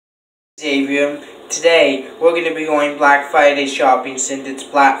Xavier. Today, we're going to be going Black Friday shopping since it's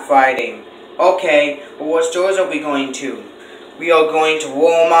Black Friday. Okay, well, what stores are we going to? We are going to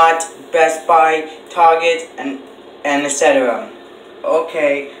Walmart, Best Buy, Target, and etc.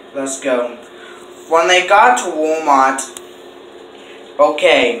 Okay, let's go. When they got to Walmart,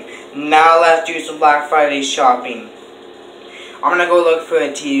 okay, now let's do some Black Friday shopping. I'm gonna go look for a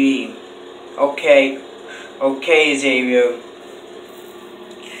TV. Okay, Xavier.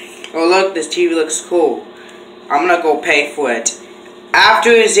 Oh look, this TV looks cool. I'm gonna go pay for it.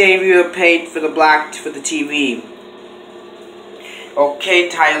 After Xavier paid for the TV. Okay,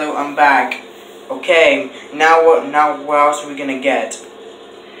 Tyler, I'm back. Okay, now what else are we gonna get?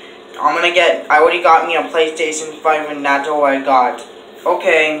 I already got me a PlayStation 5 and that's all I got.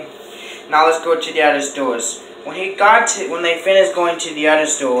 Okay, now let's go to the other stores. When they finished going to the other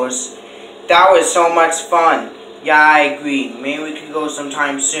stores, that was so much fun. Yeah, I agree. Maybe we could go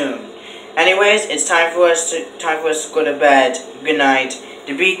sometime soon. Anyways, it's time for us to go to bed. Good night.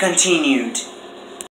 To be continued.